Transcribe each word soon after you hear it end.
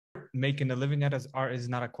making a living at as art is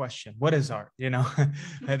not a question. What is art? You know,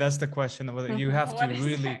 that's the question. You have to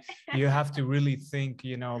really, you have to really think,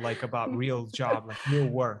 you know, like about real job, like real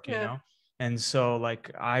work, you know. And so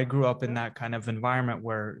like I grew up in that kind of environment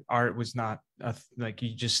where art was not like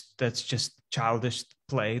you just, that's just childish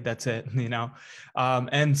play, that's it, you know.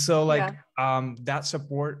 And so like that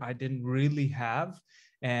support I didn't really have.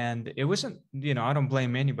 And it wasn't, you know, I don't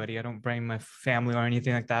blame anybody, I don't blame my family or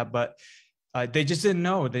anything like that, but they just didn't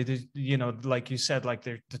know. They just, you know, like you said, like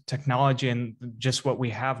the technology and just what we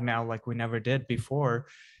have now, like we never did before.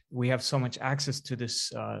 We have so much access to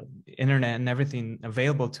this internet and everything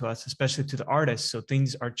available to us, especially to the artists. So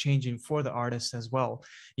things are changing for the artists as well.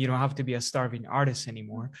 You don't have to be a starving artist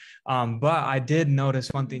anymore. But I did notice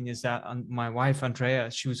one thing is that my wife,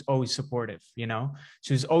 Andrea, she was always supportive, you know,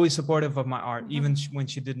 she was always supportive of my art, even when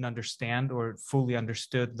she didn't understand or fully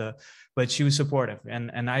understood but she was supportive.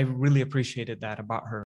 And I really appreciated that about her.